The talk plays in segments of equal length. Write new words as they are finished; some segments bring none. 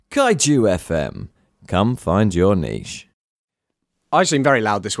Kaiju FM. Come find your niche. I seem very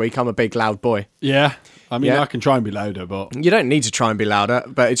loud this week. I'm a big loud boy. Yeah. I mean, I can try and be louder, but... You don't need to try and be louder,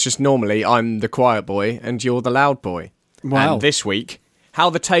 but it's just normally I'm the quiet boy and you're the loud boy. Wow. And this week, how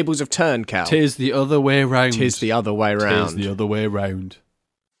the tables have turned, Cal. Tis the other way round. Tis the other way round. Tis the other way round.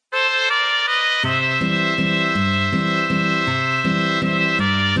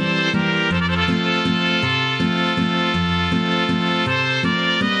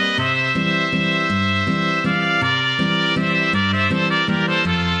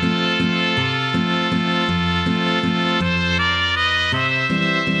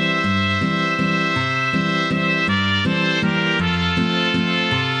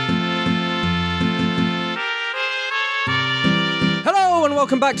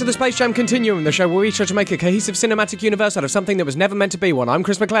 Welcome back to the Space Jam Continuum, the show where we try to make a cohesive cinematic universe out of something that was never meant to be one. I'm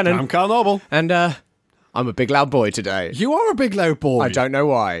Chris McLennan. I'm Carl Noble. And, I'm a big loud boy today. You are a big loud boy. I don't know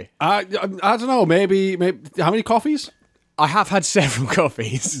why. I don't know, maybe... How many coffees? I have had several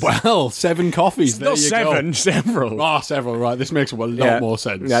coffees. Well, 7 coffees. There Not you seven, go. several. Oh, several, right. This makes a lot more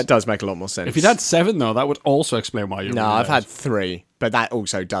sense. Yeah, it does make a lot more sense. If you'd had 7, though, that would also explain why you're... No, I've had 3, but that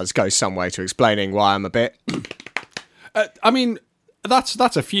also does go some way to explaining why I'm a bit... I mean...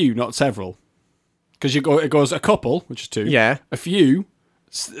 That's a few, not several. Because it goes a couple, which is 2. Yeah. A few,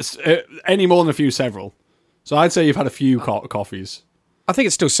 any more than a few, several. So I'd say you've had a few coffees. I think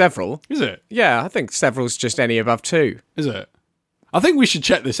it's still several. Is it? Yeah, I think several's just any above 2. Is it? I think we should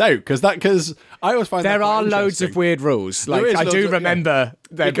check this out because I always find there are loads of weird rules. Like I do remember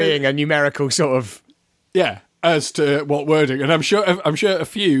there being a numerical sort of as to what wording, and I'm sure a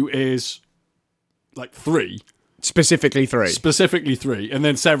few is like 3. Specifically 3. Specifically 3, and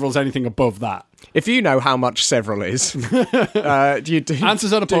then several's anything above that. If you know how much several is,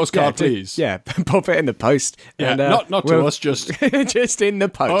 answers on a postcard, please. Pop it in the post. Yeah, and, not to us, just just in the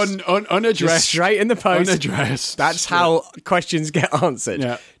post, unaddressed, just straight in the post, unaddressed. That's how questions get answered.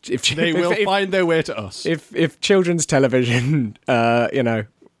 Yeah, they will find their way to us. If children's television, 20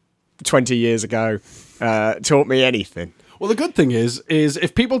 years ago, taught me anything. Well, the good thing is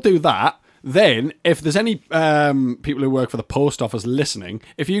if people do that. Then, if there's any people who work for the post office listening,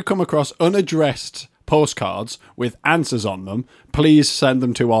 if you come across unaddressed postcards with answers on them, please send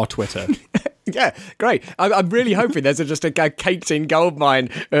them to our Twitter. Yeah, great. I'm really hoping there's just a caked-in goldmine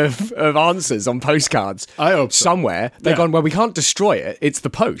of answers on postcards. I hope so. Somewhere. They've gone, well, we can't destroy it. It's the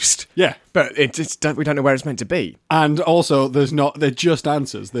post. Yeah. But we don't know where it's meant to be. And also, they're just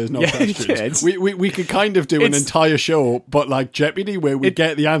answers. There's no questions. We could kind of do an entire show, but like Jeopardy, where we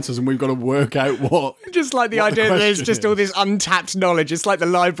get the answers and we've got to work out what... Just like the idea that there's just all this untapped knowledge. It's like the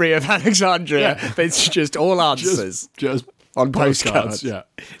Library of Alexandria. Yeah. But it's just all answers. Just on postcards, yeah,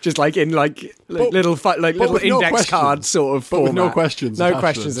 just like in little index cards sort of format. With no questions, no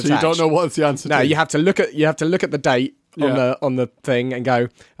questions attached. So you don't know what's the answer. No, you have to look at the date on the thing and go,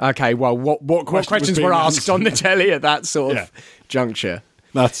 okay, well, what questions were asked on the telly at that sort of juncture?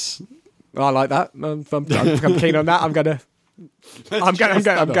 I like that. I'm keen on that. I'm gonna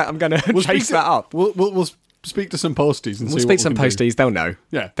chase that up. We'll speak to some posties and see what we can do. We'll speak to some posties. They'll know.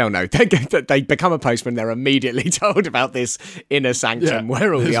 Yeah. They'll know. They become a postman. They're immediately told about this inner sanctum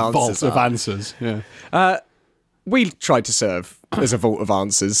where all the answers vault of answers. Yeah. We try to serve as a vault of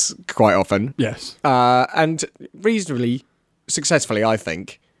answers quite often. Yes. And reasonably successfully, I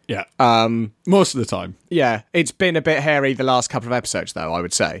think. Yeah. Most of the time. Yeah. It's been a bit hairy the last couple of episodes, though, I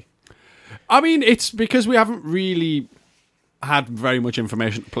would say. I mean, it's because we haven't really... had very much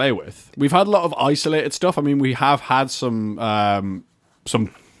information to play with. We've had a lot of isolated stuff. I mean, we have had some kind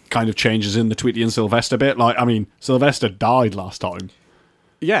of changes in the Tweety and Sylvester bit. Like, I mean, Sylvester died last time.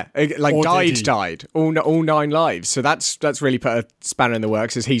 Yeah, like or died. All 9 lives. So that's really put a spanner in the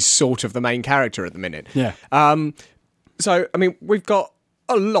works, as he's sort of the main character at the minute. Yeah. So, I mean, we've got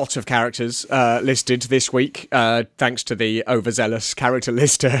a lot of characters listed this week, thanks to the overzealous character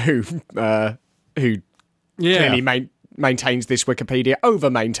lister who clearly maintains this Wikipedia,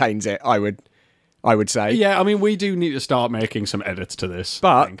 over-maintains it, I would say. Yeah, I mean, we do need to start making some edits to this.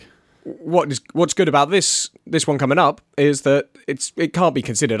 But what's good about this one coming up is that it can't be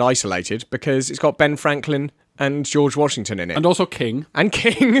considered isolated because it's got Ben Franklin and George Washington in it. And also King. And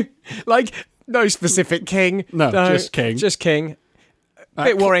King. Like, no specific king. No, just King. Just King. A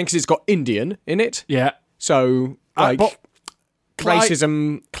bit worrying because it's got Indian in it. Yeah. So,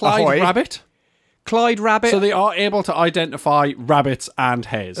 racism Clyde ahoy. Rabbit? Clyde Rabbit. So they are able to identify rabbits and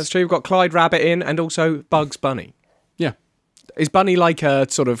hares. That's true. We've got Clyde Rabbit in, and also Bugs Bunny. Yeah. Is Bunny like a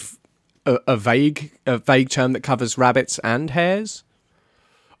sort of a vague term that covers rabbits and hares?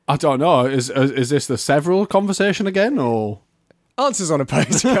 I don't know. Is this the several conversation again, or? Answers on a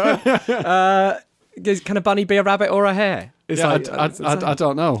postcard. Can a bunny be a rabbit or a hare? I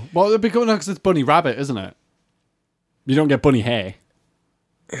don't know. Well, it'd be good because it's bunny rabbit, isn't it? You don't get bunny hare.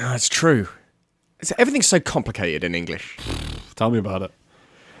 Yeah, that's true. Everything's so complicated in English. Tell me about it.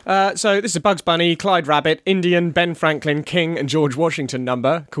 So this is a Bugs Bunny, Clyde Rabbit, Indian, Ben Franklin, King and George Washington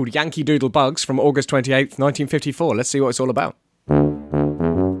number called Yankee Doodle Bugs from August 28th, 1954. Let's see what it's all about.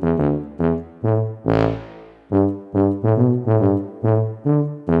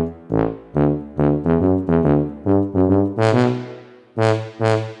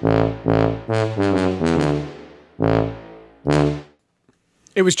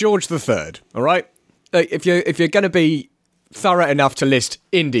 It was George III, all right? If you're going to be thorough enough to list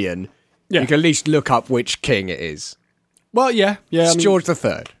Indian, you can at least look up which king it is. Well, yeah. It's George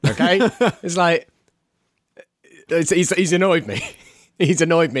III, okay? It's like, he's annoyed me. He's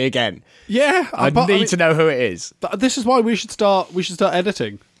annoyed me again. Yeah. I need to know who it is. This is why we should start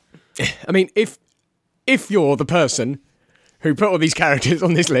editing. I mean, if you're the person who put all these characters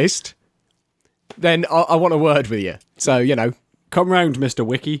on this list, then I want a word with you. So, come round, Mr.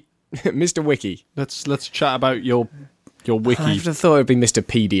 Wiki. Mr. Wiki. Let's chat about your wiki. I would have thought it would be Mr.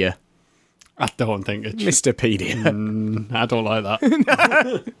 Pedia. I don't think it's Mr. Pedia. I don't like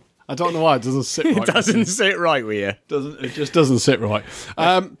that. I don't know why it doesn't sit right. It doesn't sit right with you. It just doesn't sit right.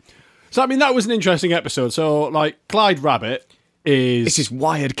 So I mean that was an interesting episode. So like Clyde Rabbit is it's his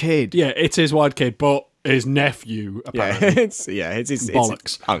wired kid. Yeah, it's his wired kid, but his nephew apparently. It's his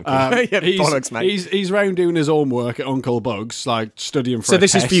bollocks. Uncle. Bollocks, mate. He's round doing his own work at Uncle Bugs, like studying for. So a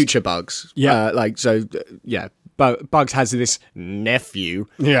this test. is future Bugs. Yeah, Bugs has this nephew.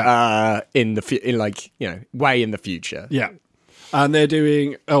 Yeah, way in the future. Yeah, and they're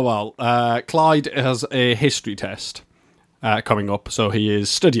doing. Clyde has a history test coming up, so he is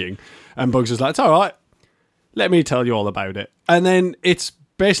studying, and Bugs is like, "It's all right. Let me tell you all about it." And then it's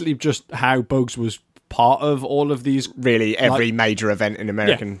basically just how Bugs was part of all of these, really every major event in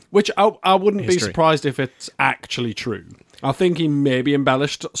American, which I wouldn't history. be surprised if it's actually true. I think he maybe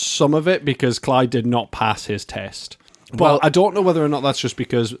embellished some of it because Clyde did not pass his test. Well, I don't know whether or not that's just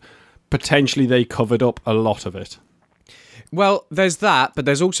because potentially they covered up a lot of it. Well, there's that, but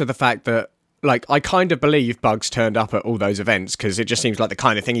there's also the fact that, like, I kind of believe Bugs turned up at all those events because it just seems like the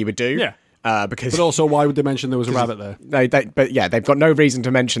kind of thing he would do. Yeah. But also, why would they mention there was a rabbit there? They've got no reason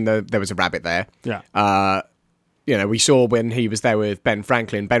to mention there was a rabbit there. Yeah. We saw when he was there with Ben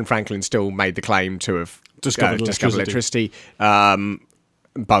Franklin. Ben Franklin still made the claim to have discovered electricity.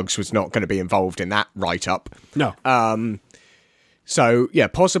 Bugs was not going to be involved in that write-up. No. So,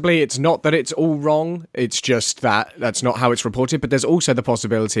 possibly it's not that it's all wrong. It's just that that's not how it's reported. But there's also the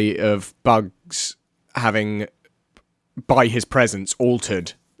possibility of Bugs having, by his presence,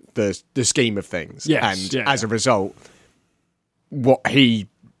 altered the scheme of things. Yes, and as a result, what he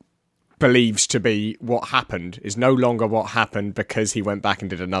believes to be what happened is no longer what happened because he went back and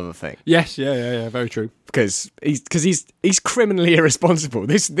did another thing. Yes, yeah, very true. Because he's criminally irresponsible.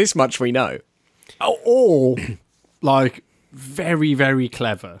 This much we know. Or like very, very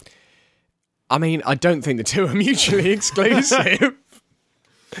clever. I mean, I don't think the two are mutually exclusive.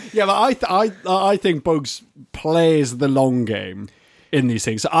 Yeah, but I think Bugs plays the long game in these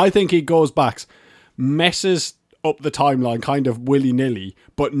things. I think he goes back, messes up the timeline kind of willy-nilly,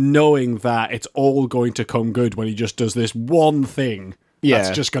 but knowing that it's all going to come good when he just does this one thing that's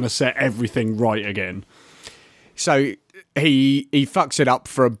just going to set everything right again. So he fucks it up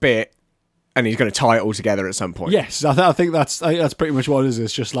for a bit and he's going to tie it all together at some point. Yes, I think that's pretty much what it is.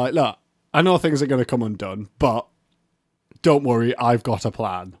 It's just like, look, I know things are going to come undone, but don't worry, I've got a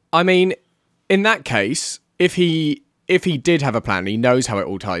plan. I mean, in that case, if he did have a plan, he knows how it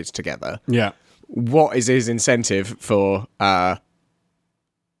all ties together. Yeah. What is his incentive for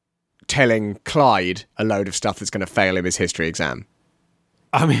telling Clyde a load of stuff that's going to fail him his history exam?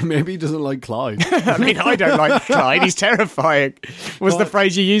 I mean, maybe he doesn't like Clyde. I mean, I don't like Clyde. He's terrifying. Was the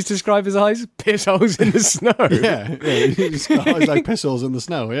phrase you used to describe his eyes? Piss holes in the snow. Yeah. He's like piss holes in the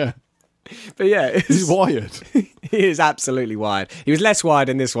snow, yeah. But yeah. He's wired. He is absolutely wired. He was less wired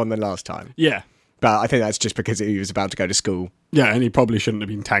in this one than last time. Yeah. But I think that's just because he was about to go to school. Yeah, and he probably shouldn't have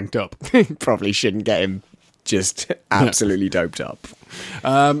been tanked up. Probably shouldn't get him just absolutely doped up.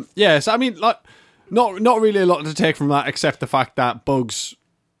 So I mean, like, not really a lot to take from that, except the fact that Bugs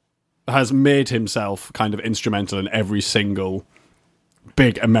has made himself kind of instrumental in every single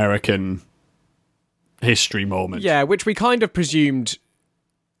big American history moment. Yeah, which we kind of presumed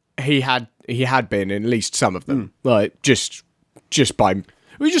he had been in at least some of them. Like just by.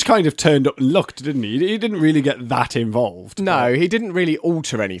 He just kind of turned up and looked, didn't he? He didn't really get that involved. No, he didn't really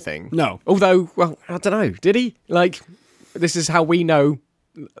alter anything. No. Although, well, I don't know. Did he? Like, how we know,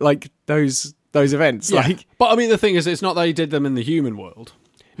 like, those events. Yeah. Like, but I mean, the thing is, it's not that he did them in the human world.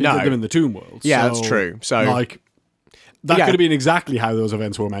 He did them in the Toon world. Yeah, that's true. So, like, that could have been exactly how those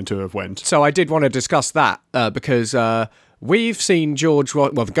events were meant to have went. So I did want to discuss that because we've seen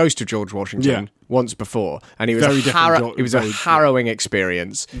the ghost of George Washington once before, and he was a harrowing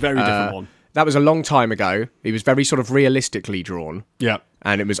experience. Very different one. That was a long time ago. He was very sort of realistically drawn. Yeah.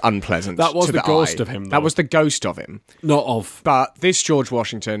 And it was unpleasant. That was to the ghost eye. of him, though. That was the ghost of him. Not of. But this George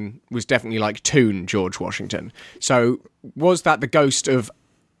Washington was definitely like Toon George Washington. So was that the ghost of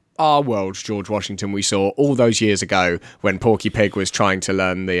our world George Washington we saw all those years ago when Porky Pig was trying to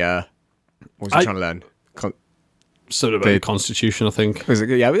learn the... what was he trying to learn? Sort of the Constitution, I think. Was it,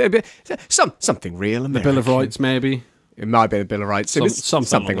 yeah, something real American. The Bill of Rights, maybe. It might be the Bill of Rights. It was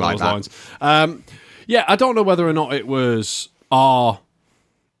something like that. Lines. Yeah, I don't know whether or not it was our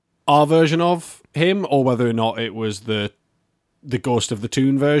version of him or whether or not it was the Ghost of the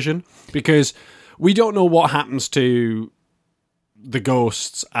Toon version, because we don't know what happens to the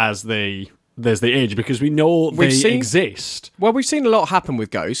ghosts as they age, because we know they exist. Well, we've seen a lot happen with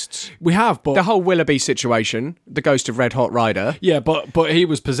ghosts. We have, but the whole Willoughby situation, the ghost of Red Hot Rider. Yeah, but he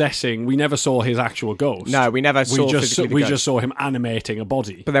was possessing. We never saw his actual ghost. No, we never saw. We just saw him animating a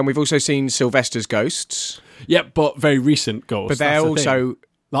body. But then we've also seen Sylvester's ghosts. Yeah, but very recent ghosts. But they're also.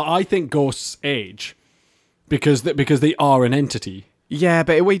 Like, I think ghosts age because they are an entity. Yeah,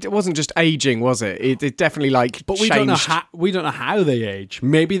 but it wasn't just aging, was it? It definitely But we changed. don't know how they age.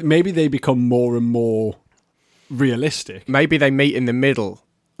 Maybe they become more and more realistic. Maybe they meet in the middle.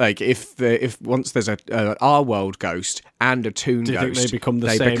 Like if once there's a our world ghost and a Toon Do you ghost, think they become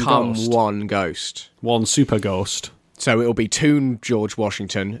the same ghost? One ghost, one super ghost. So it'll be Toon George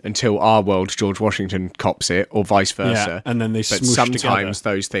Washington until our world George Washington cops it, or vice versa. Yeah, and then they smoosh sometimes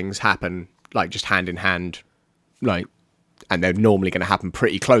together. Those things happen like just hand in hand, like. And they're normally going to happen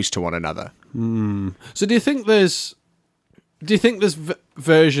pretty close to one another. So do you think there's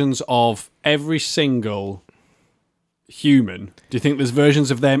versions of every single human? Do you think there's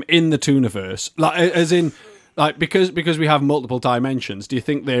versions of them in the Tooniverse? Like, as in, like, because we have multiple dimensions, do you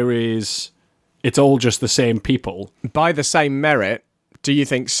think it's all just the same people? By the same merit, do you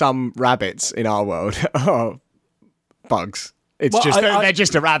think some rabbits in our world are bugs? They're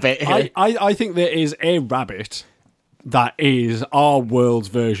just a rabbit. I think there is a rabbit that is our world's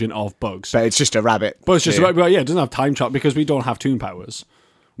version of bugs. But it's just a rabbit. But it's just a rabbit. Yeah, it doesn't have time travel because we don't have Toon powers.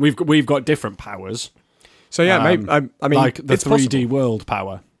 We've got different powers. So yeah, maybe, I mean, like the 3D possible. World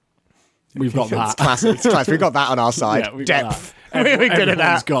power. We've got that. It's classic. We've got that on our side. Yeah, Depth. We're good at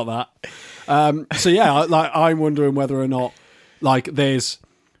that. Everyone's got that. So yeah, like I'm wondering whether or not like there's,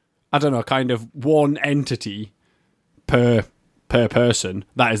 I don't know, kind of one entity per person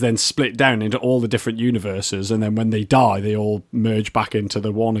that is then split down into all the different universes, and then when they die, they all merge back into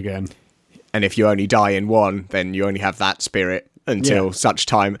the one again. And if you only die in one, then you only have that spirit until such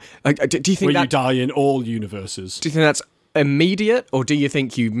time. Like, do you think you die in all universes? Do you think that's immediate, or do you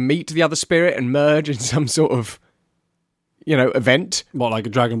think you meet the other spirit and merge in some sort of, event? What, like a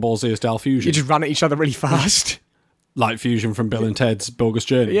Dragon Ball Z style fusion? You just run at each other really fast. Like Fusion from Bill and Ted's Bogus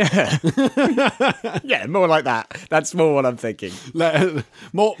Journey. Yeah. Yeah, more like that. That's more what I'm thinking.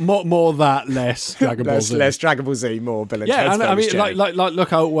 More that, less Dragon Ball Z. Less Dragon Ball Z, more Bill and Ted's Bogus Bogus Journey. Journey. Like,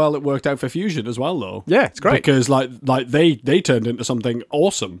 look how well it worked out for Fusion as well, though. Yeah, it's great. Because like they turned into something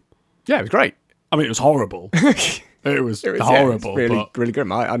awesome. Yeah, it was great. I mean, it was horrible. It was horrible. Yeah, but really good.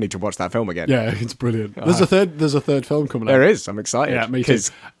 I need to watch that film again. Yeah, it's brilliant. There's a third film coming out. There is. I'm excited. Yeah, me too.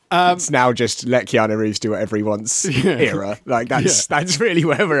 It's now just let Keanu Reeves do whatever he wants era. Like that's really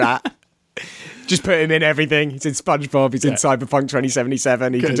where we're at. Just put him in everything. He's in SpongeBob. He's in Cyberpunk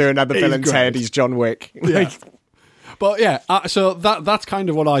 2077. He can do another Bill and Ted. He's John Wick. Yeah. But yeah, so that's kind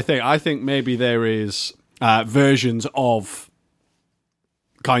of what I think. I think maybe there is versions of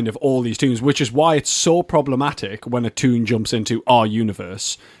kind of all these toons, which is why it's so problematic when a toon jumps into our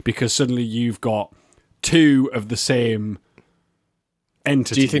universe, because suddenly you've got two of the same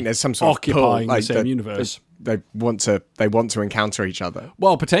entity. Do you think there's some sort occupying of pull, the same universe? They want to encounter each other.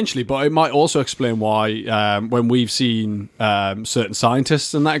 Well, potentially, but it might also explain why when we've seen certain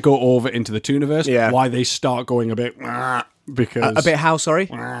scientists and that go over into the Tooniverse, why they start going a bit because a bit how? Sorry,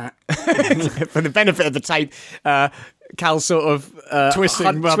 for the benefit of the tape. Cal sort of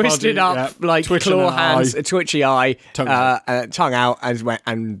twisted up like twitching claw hands, a twitchy eye, tongue out,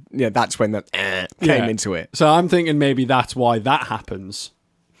 and that's when the came into it. So I'm thinking maybe that's why that happens,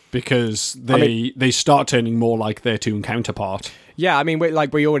 because they start turning more like their toon counterpart. Yeah, I mean,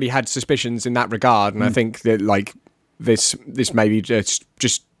 we already had suspicions in that regard, and I think that like this maybe just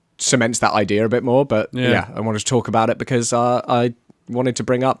cements that idea a bit more. But I wanted to talk about it because I wanted to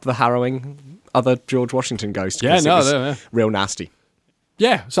bring up the harrowing other George Washington ghost. Yeah, no, it was real nasty.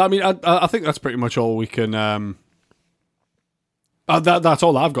 Yeah, so I mean, I think that's pretty much all we can. That's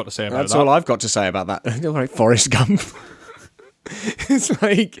all I've got to say about that. That's all I've got to say about that. All right, Forrest Gump. It's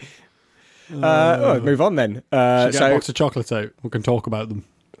like, move on then. Should get a box of chocolates out. We can talk about them.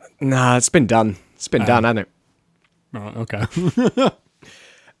 Nah, it's been done. It's been done, hasn't it? Right, okay.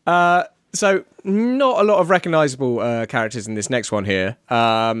 So not a lot of recognisable characters in this next one here.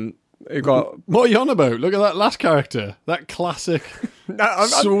 We've got... What are you on about? Look at that last character. That classic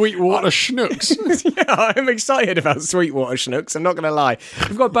Sweetwater Shnooks. Yeah, I'm excited about Sweetwater Shnooks, I'm not going to lie.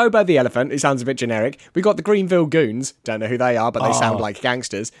 We've got Bobo the Elephant, who sounds a bit generic. We've got the Greenville Goons. Don't know who they are, but they sound like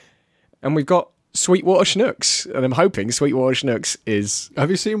gangsters. And we've got Sweetwater Shnooks. And I'm hoping Sweetwater Shnooks is... Have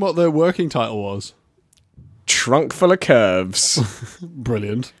you seen what the working title was? Trunk Full of Curves.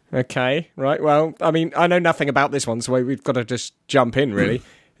 Brilliant. Okay, right. Well, I mean, I know nothing about this one, so we've got to just jump in, really.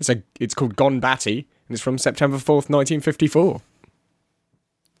 It's called Gone Batty, and it's from September 4th, 1954.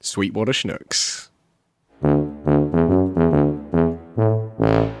 Sweetwater Shnooks.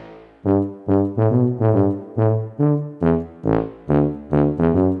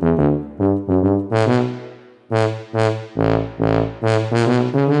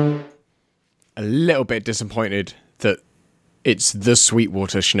 A little bit disappointed that it's the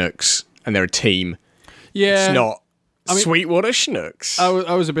Sweetwater Shnooks and they're a team. Yeah. It's not Sweetwater Shnooks.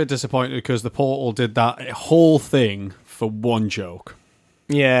 I was a bit disappointed because the Portal did that whole thing for one joke.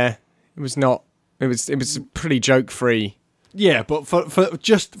 Yeah. It was not. It was pretty joke free. Yeah, but for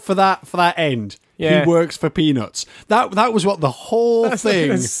that end, yeah. He works for peanuts. That was what the whole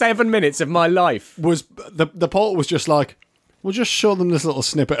thing. 7 minutes of my life was. The Portal was just like, we'll just show them this little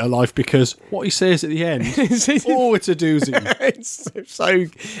snippet of life because what he says at the end, it's a doozy.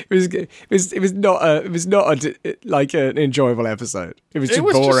 It was not like an enjoyable episode. It was just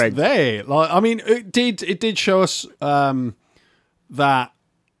boring. Just there. Like, I mean, it did show us that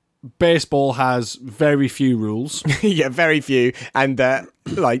baseball has very few rules. Yeah, very few, and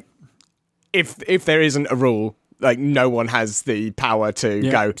like if there isn't a rule, like no one has the power to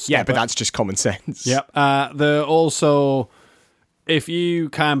go. Yeah, but that's just common sense. Yep. They're also. If you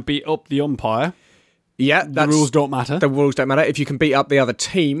can beat up the umpire, the rules don't matter. The rules don't matter. If you can beat up the other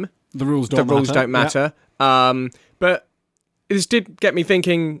team, the rules don't matter. Yep. But this did get me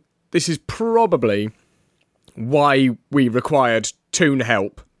thinking, this is probably why we required Toon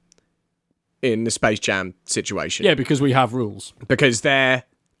help in the Space Jam situation. Yeah, because we have rules. Because they're...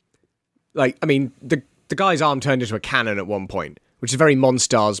 Like, I mean, the guy's arm turned into a cannon at one point, which is a very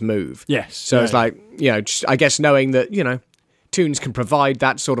Monstars move. Yes. So it's like, just, I guess knowing that, Toons can provide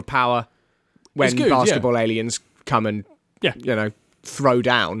that sort of power when basketball aliens come and, throw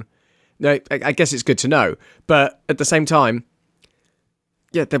down. I guess it's good to know. But at the same time,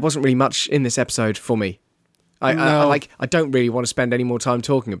 there wasn't really much in this episode for me. I don't really want to spend any more time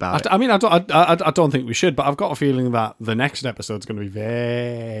talking about it. I mean, I don't think we should, but I've got a feeling that the next episode's going to be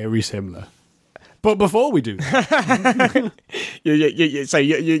very similar. But before we do that... So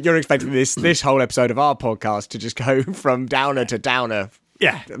you're expecting this whole episode of our podcast to just go from downer to downer.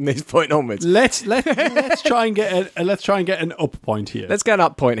 Yeah, from this point onwards. Let's try and get an up point here. Let's get an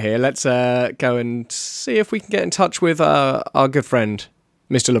up point here. Let's go and see if we can get in touch with our good friend,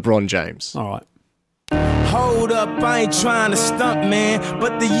 Mr. LeBron James. All right. Hold up, I ain't trying to stunt, man.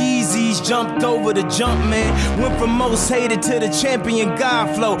 But the Yeezys jumped over the jump, man. Went from most hated to the champion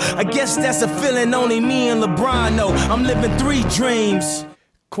God flow. I guess that's a feeling only me and LeBron know. I'm living 3 dreams.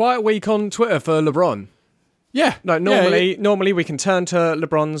 Quiet week on Twitter for LeBron. Yeah. No, normally we can turn to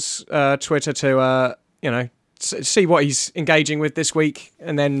LeBron's Twitter to, see what he's engaging with this week,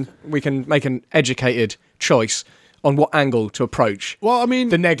 and then we can make an educated choice on what angle to approach. Well, I mean...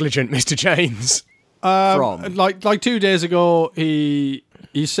 the negligent Mr. James. Like 2 days ago, he's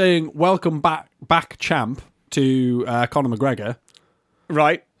saying welcome back champ to Conor McGregor,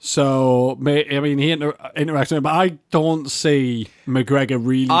 right? So I mean he interacts with him, but I don't see McGregor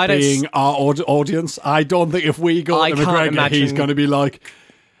really being our audience. I don't think if we go to McGregor, he's going to be like,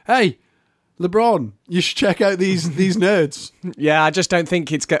 "Hey, LeBron, you should check out these nerds." Yeah, I just don't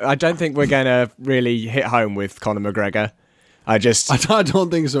think I don't think we're going to really hit home with Conor McGregor. I don't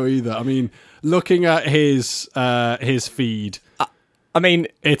think so either. I mean, looking at his feed, I mean,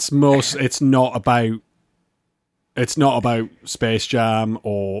 it's not about Space Jam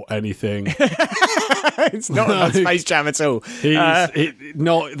or anything. It's not about Space Jam at all.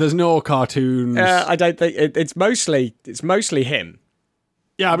 There's no cartoons. I don't think it's mostly him.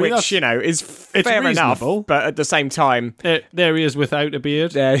 Yeah, I mean, which, is fair enough. But at the same time... there he is without a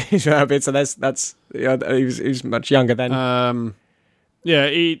beard. Yeah, he's without a beard, so that's he was much younger then. Yeah,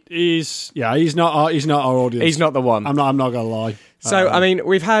 he's not our audience. He's not the one. I'm not gonna lie. So I mean,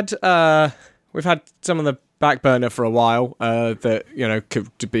 we've had some on the back burner for a while that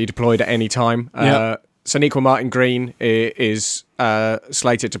could be deployed at any time. Sonequa Martin Green is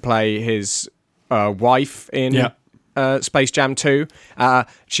slated to play his wife in Space Jam 2.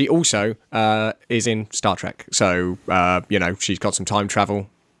 She also is in Star Trek, so she's got some time travel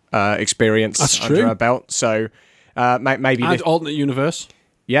experience under her belt. So. Maybe and alternate universe,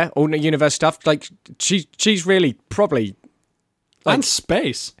 alternate universe stuff. Like she's really probably and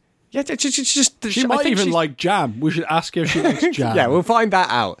space. Yeah, she might even like jam. We should ask her if she likes jam. Yeah, we'll find that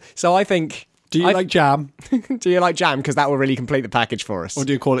out. So I think. Do you like jam? Do you like jam? Because that will really complete the package for us. Or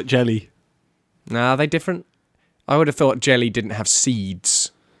do you call it jelly? No, are they different? I would have thought jelly didn't have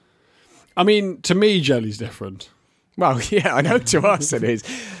seeds. I mean, to me, jelly's different. Well, yeah, I know to us it is.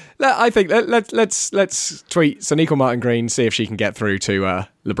 I think let's tweet Sonequa Martin Green, see if she can get through to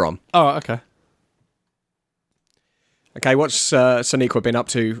LeBron. Oh, okay. Okay, what's Sonequa been up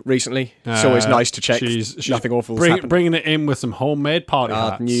to recently? It's always nice to check. She's nothing awful has happened. Bringing it in with some homemade party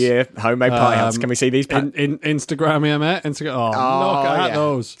hats. New Year, homemade party hats. Can we see these? In Instagram here, mate. Instagram. Oh, look at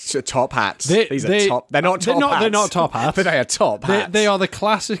those. Top hats. These are top. They're not top hats. They're not top hats. But they are top hats. They are the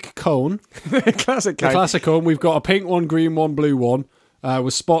classic cone. Classic cone. The classic cone. We've got a pink one, green one, blue one.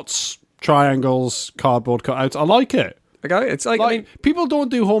 With spots, triangles, cardboard cutouts. I like it. Okay, it's like I mean, people don't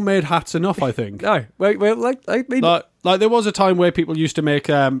do homemade hats enough. I think. No, like there was a time where people used to make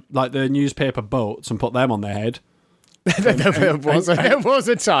like the newspaper boats and put them on their head. There was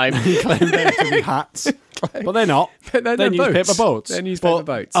a time. Claim them to be hats. But they're not. They're newspaper boats. They're newspaper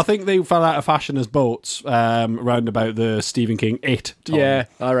boats. I think they fell out of fashion as boats around about the Stephen King It time. Yeah,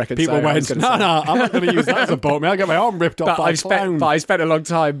 I reckon people went, no, I'm not going to use that as a boat, mate. I'll get my arm ripped off by a clown. But I spent a long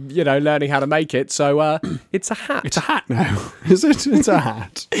time, learning how to make it, so it's a hat. It's a hat now. Is it? It's a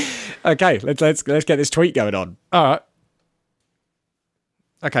hat. Okay, let's get this tweet going on. All right.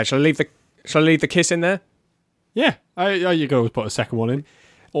 Okay, shall I leave the kiss in there? Yeah. You could always put a second one in.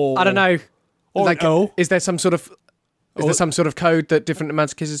 Or I don't know. Or like, is there some sort of code that different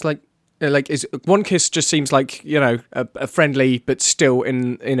amounts of kisses like is one kiss just seems like a friendly but still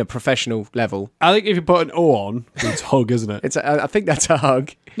in a professional level? I think if you put an O on, it's hug, isn't it? I think that's a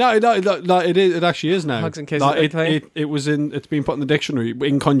hug. No, it is. It actually is now. Hugs and kisses. It's been put in the dictionary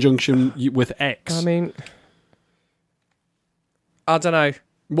in conjunction with X. I mean, I don't know.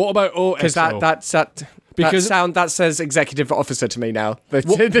 What about OXO? Because that says executive officer to me now.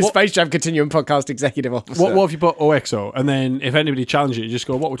 The Space Jam Continuum podcast executive officer. What if you put OXO and then if anybody challenges you just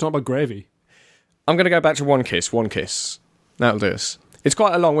go, what, we're talking about gravy? I'm going to go back to one kiss. That'll do us. It's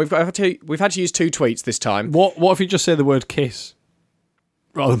quite a long. We've had to use 2 tweets this time. What if you just say the word kiss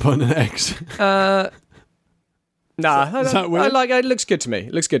rather than putting an X? Nah. Is that weird? It looks good to me.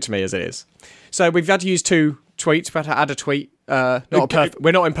 It looks good to me as it is. So we've had to use 2 tweets. We've had to add a tweet.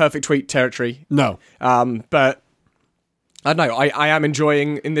 We're not in perfect tweet territory. No. But I don't know. I am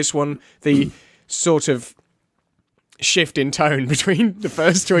enjoying in this one the sort of shift in tone between the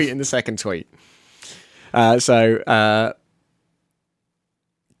first tweet and the second tweet.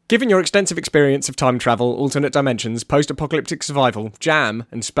 Given your extensive experience of time travel, alternate dimensions, post-apocalyptic survival, jam,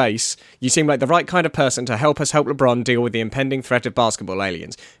 and space, you seem like the right kind of person to help LeBron deal with the impending threat of basketball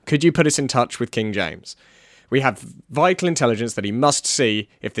aliens. Could you put us in touch with King James? We have vital intelligence that he must see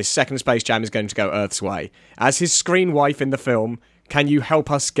if this second Space Jam is going to go Earth's way. As his screen wife in the film, can you help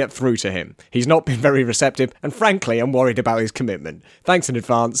us get through to him? He's not been very receptive, and frankly, I'm worried about his commitment. Thanks in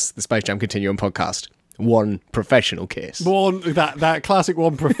advance, the Space Jam Continuum podcast. One professional kiss. That classic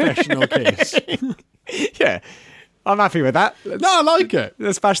one professional kiss. Yeah, I'm happy with that. No, I like it.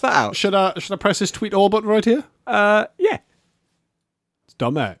 Let's bash that out. Should I press this tweet all button right here? Yeah.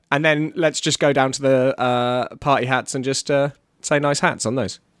 Done that. And then let's just go down to the party hats and just say nice hats on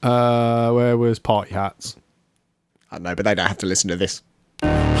those. Where was party hats? I don't know, but they don't have to listen to this.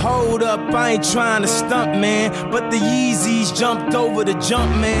 Hold up, I ain't trying to stunt, man. But the Yeezys jumped over the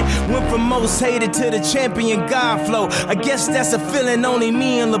jump, man. Went from most hated to the champion God flow. I guess that's a feeling only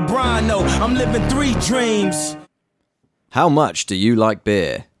me and LeBron know. I'm living 3 dreams. How much do you like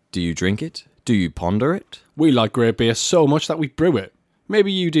beer? Do you drink it? Do you ponder it? We like great beer so much that we brew it.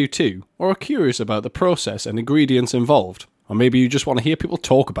 Maybe you do too, or are curious about the process and ingredients involved. Or maybe you just want to hear people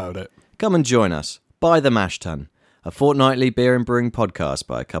talk about it. Come and join us, By the Mash Tun, a fortnightly beer and brewing podcast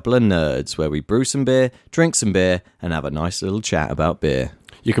by a couple of nerds where we brew some beer, drink some beer, and have a nice little chat about beer.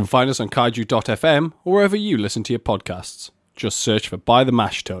 You can find us on kaiju.fm or wherever you listen to your podcasts. just search for By the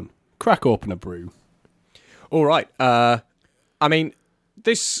Mash Tun. Crack open a brew. All right. I mean,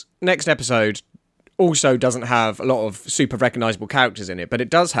 this next episode also doesn't have a lot of super recognisable characters in it, but it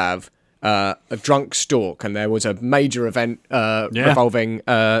does have a drunk stork, and there was a major event revolving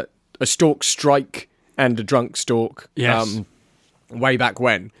a stork strike and a drunk stork way back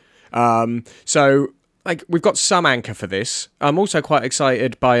when. So, like, we've got some anchor for this. I'm also quite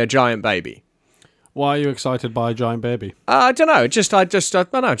excited by a giant baby. Why are you excited by a giant baby? I don't know. I just want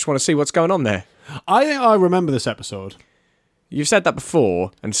to see what's going on there. I think I remember this episode. You've said that before,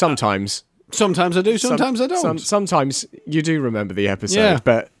 and sometimes... Sometimes I do, sometimes I don't. Sometimes you do remember the episode,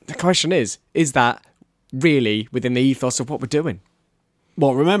 but the question is that really within the ethos of what we're doing?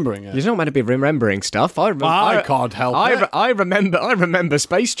 What, remembering it? You're not meant to be remembering stuff. I can't help it. I remember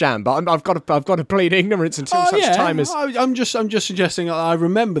Space Jam, but I've got to plead ignorance until such time as... I'm just suggesting that I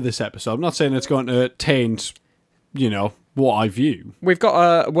remember this episode. I'm not saying it's going to taint, what I view. We've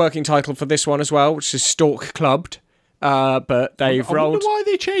got a working title for this one as well, which is Stork Clubbed. But they've rolled... I wonder why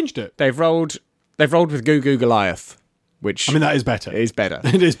they changed it. They've rolled with Goo Goo Goliath, which... I mean, that is better. It is better.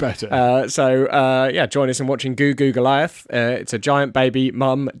 It is better. Join us in watching Goo Goo Goliath. It's a giant baby,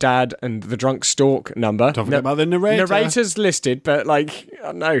 mum, dad, and the drunk stork number. Don't forget about the narrator. Narrator's listed, but,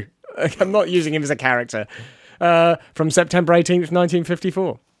 no, I'm not using him as a character. From September 18th,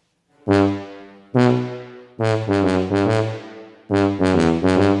 1954.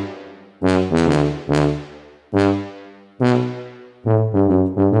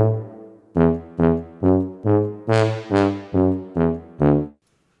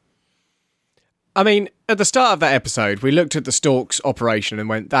 I mean, at the start of that episode, we looked at the Stork's operation and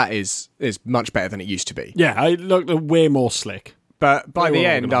went, that is much better than it used to be. Yeah, it looked way more slick. But by the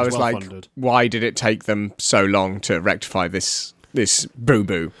end, I was like, why did it take them so long to rectify this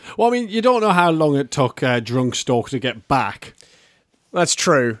boo-boo? Well, I mean, you don't know how long it took drunk Stork to get back. That's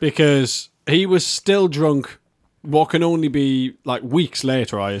true. Because he was still drunk, what can only be, weeks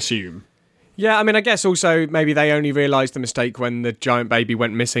later, I assume. Yeah, I mean, I guess also maybe they only realised the mistake when the giant baby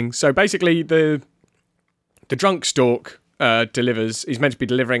went missing. So basically, the drunk stork delivers... He's meant to be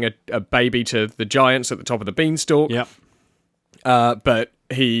delivering a baby to the giants at the top of the beanstalk. Yep. But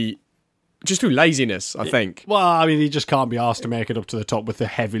he... Just through laziness, I think. Well, I mean, he just can't be asked to make it up to the top with the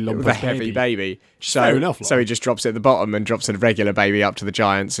heavy lump of heavy baby. So, fair enough. So he just drops it at the bottom and drops a regular baby up to the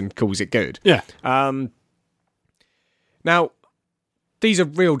giants and calls it good. Yeah. Now... These are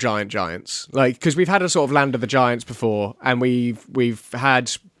real giants, because we've had a sort of Land of the Giants before, and we've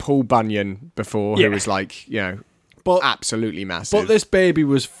had Paul Bunyan before, who was absolutely massive. But this baby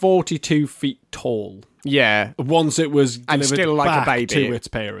was 42 feet tall. Yeah, once it was and still like back a baby to its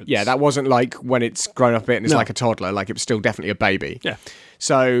parents. Yeah, that wasn't like when it's grown up a bit and it's like a toddler. It was still definitely a baby. Yeah.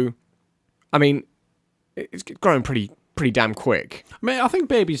 So, I mean, it's grown pretty damn quick. I mean, I think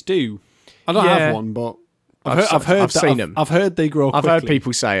babies do. I don't have one, but. I've seen them. I've heard they grow quickly. I've heard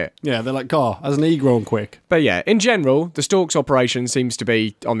people say it. Yeah, they're like, hasn't he grown quick? But yeah, in general, the Stork's operation seems to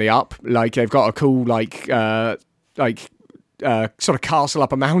be on the up. They've got a cool, sort of castle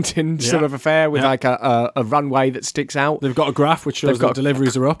up a mountain sort of affair with a runway that sticks out. They've got a graph which shows that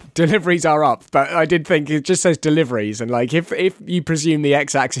deliveries are up. Deliveries are up, but I did think it just says deliveries, and if you presume the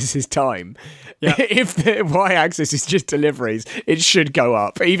x-axis is time, if the y-axis is just deliveries, it should go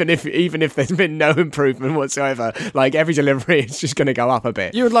up, even if there's been no improvement whatsoever. Every delivery, it's just going to go up a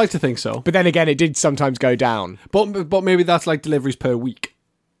bit. You would like to think so, but then again, it did sometimes go down. But maybe that's like deliveries per week.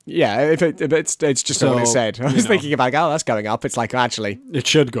 Yeah, it's just what it said. I was thinking about, that's going up. It's like, actually... It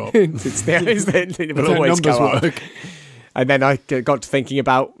should go up. It will always go up. And then I got to thinking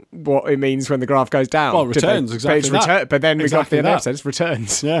about what it means when the graph goes down. Well, returns, exactly that. But then we got to the that. episode, it's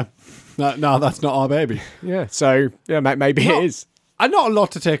returns. Yeah. No, that's not our baby. Yeah, so maybe it is. And not a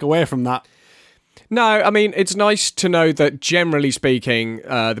lot to take away from that. No, I mean, it's nice to know that generally speaking,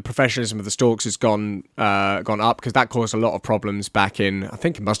 the professionalism of the Storks has gone up, because that caused a lot of problems back in, I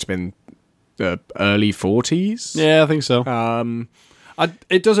think it must have been the early 40s. Yeah, I think so.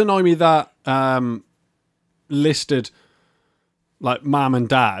 It does annoy me that listed mum and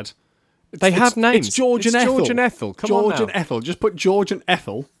dad. They have names. It's George and Ethel. George and Ethel. Come on now. George and Ethel. Just put George and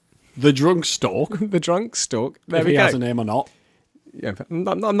Ethel, the drunk stork. The drunk stork. There if we he go. has a name or not. Yeah, I'm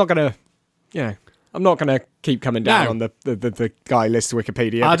not going to... I'm not going to keep coming down on the guy list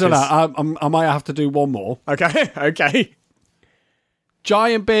Wikipedia. I don't know. I might have to do one more. Okay.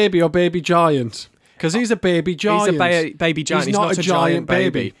 Giant baby or baby giant? Because he's a baby giant. He's a baby giant. He's not a giant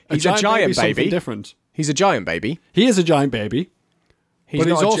baby. He's a giant baby. Different. He's a giant baby. He is a giant baby.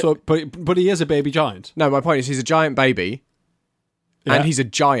 But he is a baby giant. No, my point is he's a giant baby, and he's a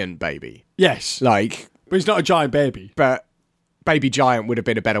giant baby. Yes. But he's not a giant baby. But Baby Giant would have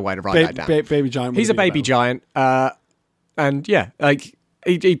been a better way to write that down. Baby Giant. He's a baby giant, and like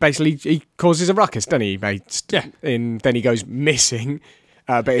he basically causes a ruckus, doesn't he, mate? Yeah. And then he goes missing.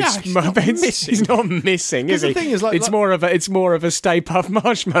 But he's not missing, is he? The thing is, it's more of a Stay Puft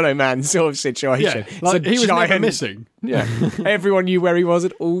Marshmallow Man sort of situation. Yeah, like, he was never missing. Yeah, everyone knew where he was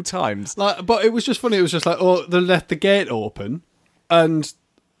at all times. Like, but it was just funny. It was just like, oh, they left the gate open, and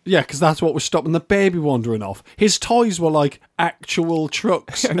yeah, because that's what was stopping the baby wandering off. His toys were like actual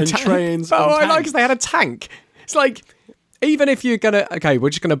trucks and trains. Oh, I like because they had a tank. It's like, even if you're we're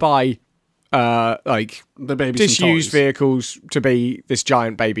just gonna buy. Like the baby's disused vehicles to be this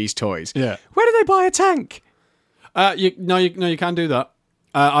giant baby's toys. Yeah. Where do they buy a tank? You can't do that.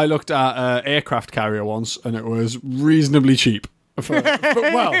 I looked at aircraft carrier once, and it was reasonably cheap. For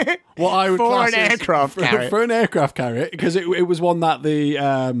what I would class an aircraft carrier. For an aircraft carrier, because it was one that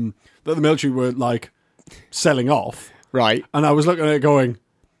the military were like selling off, right? And I was looking at it going,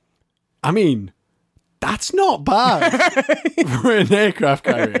 I mean, that's not bad for an aircraft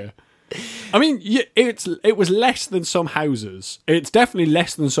carrier. I mean, it was less than some houses. It's definitely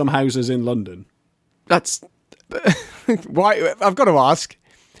less than some houses in London. That's why I've got to ask.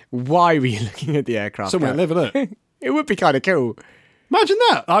 Why were you looking at the aircraft? Somewhere living it. It would be kind of cool. Imagine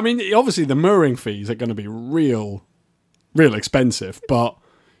that. I mean, obviously the mooring fees are going to be real expensive, but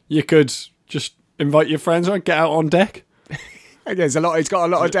you could just invite your friends and get out on deck. There's a lot. It's got a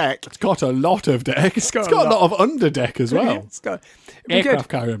lot of deck. It's got a lot of deck. It's got a lot of underdeck as well. It's got aircraft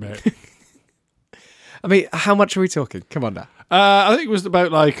carrier, mate. I mean, how much are we talking? Come on now. I think it was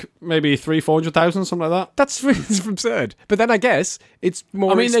about like maybe 300,000-400,000, something like that. That's absurd. But then I guess it's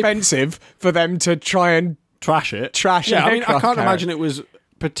more expensive for them to try and trash it. Yeah, I mean, I can't imagine it was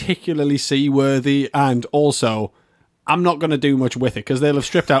particularly seaworthy, and also I'm not going to do much with it because they'll have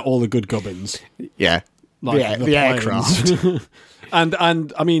stripped out all the good gubbins. Yeah. Like the aircraft. and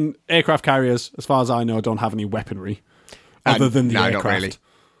I mean, aircraft carriers, as far as I know, don't have any weaponry other than the aircraft. Not really.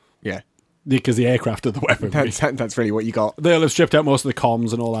 Yeah. Because the aircraft are the weaponry. That's really what you got. They'll have stripped out most of the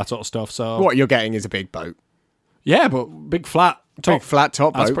comms and all that sort of stuff. So what you're getting is a big boat. Yeah, but big flat top. Big flat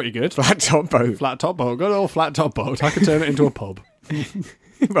top boat. That's pretty good. Flat top boat. Flat top boat. Good old flat top boat. I could turn it into a pub.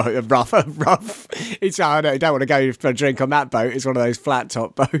 Right, rough. It's I don't want to go for a drink on that boat. It's one of those flat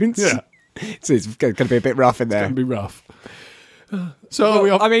top boats. Yeah. So it's going to be a bit rough in there. It's going to be rough.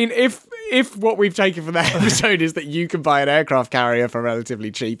 So I mean, if what we've taken from that episode is that you can buy an aircraft carrier for relatively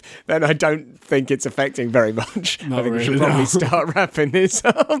cheap, then I don't think it's affecting very much. I think we should probably start wrapping this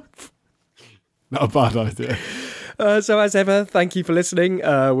up. Not a bad idea. So as ever, thank you for listening.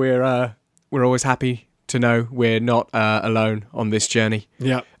 We're always happy to know we're not alone on this journey.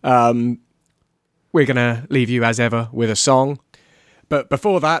 Yeah. We're gonna leave you as ever with a song, but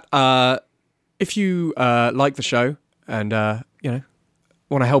before that, if you like the show and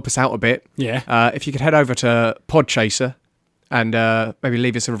want to help us out a bit, if you could head over to Podchaser and maybe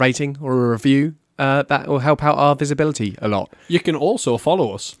leave us a rating or a review, that will help out our visibility a lot. You can also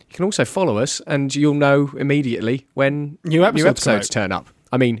follow us. And you'll know immediately when new episodes turn up.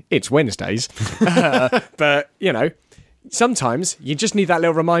 I mean, it's Wednesdays, but sometimes you just need that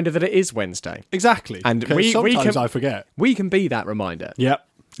little reminder that it is Wednesday. Exactly. And sometimes I forget. We can be that reminder. Yep.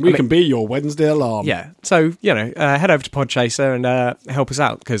 We can be your Wednesday alarm. Yeah. So, head over to Podchaser and help us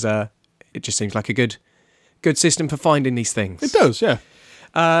out because it just seems like a good system for finding these things. It does, yeah.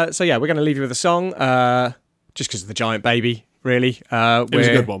 We're going to leave you with a song just because of the giant baby, really. It was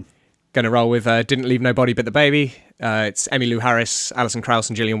a good one. Going to roll with Didn't Leave Nobody But the Baby. It's Emmylou Harris, Alison Krauss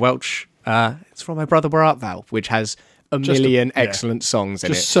and Gillian Welch. It's from My Brother Where Art Thou, which has a million excellent songs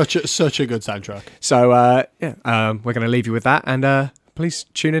in it. Such a good soundtrack. So, we're going to leave you with that and please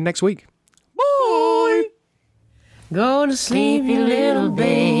tune in next week. Bye! Go to sleep, you little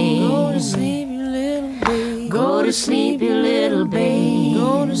babe. Go to sleep, you little babe. Go to sleep, you little babe.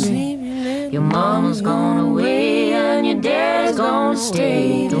 Go to sleep, you little. Your mama's gone away and your dad's gonna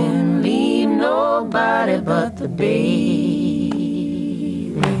stay. Don't leave nobody but the baby.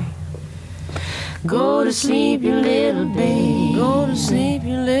 Go to sleep, you little babe. Go to sleep,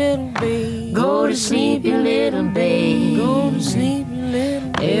 you little babe. Go to sleep, you little babe. Go to sleep, you little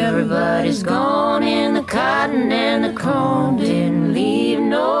babe. Everybody's gone in the cotton and the corn. Didn't leave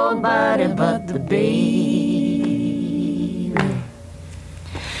nobody but the baby.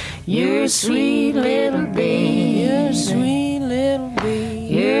 You're a sweet little babe. You're a sweet little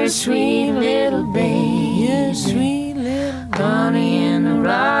babe. You're a sweet little babe. You're a sweet little babe. Honey in the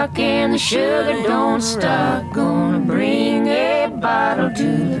rock and the sugar don't stop. Gonna bring a bottle to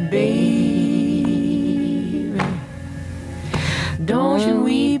the baby. Don't you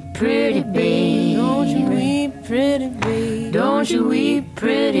weep, pretty babe. Don't you weep, pretty babe. Don't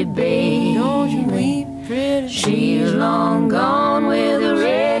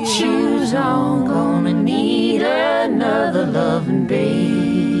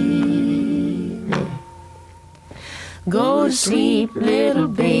Go to sleep, little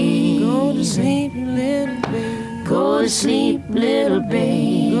babe. Go to sleep, little babe. Go to sleep, little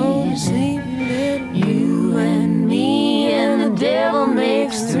babe. Go to sleep, little babe. You and me and the devil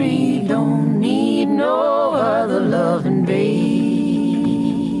makes three. Don't need no other loving babe.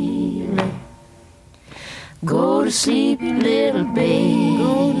 Go to sleep, you little babe.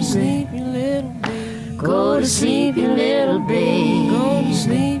 Go to sleep, you little babe. Go to sleep, you little babe. Go to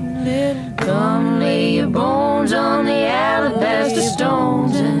sleep, you little babe. Come lay your bones on the Alabama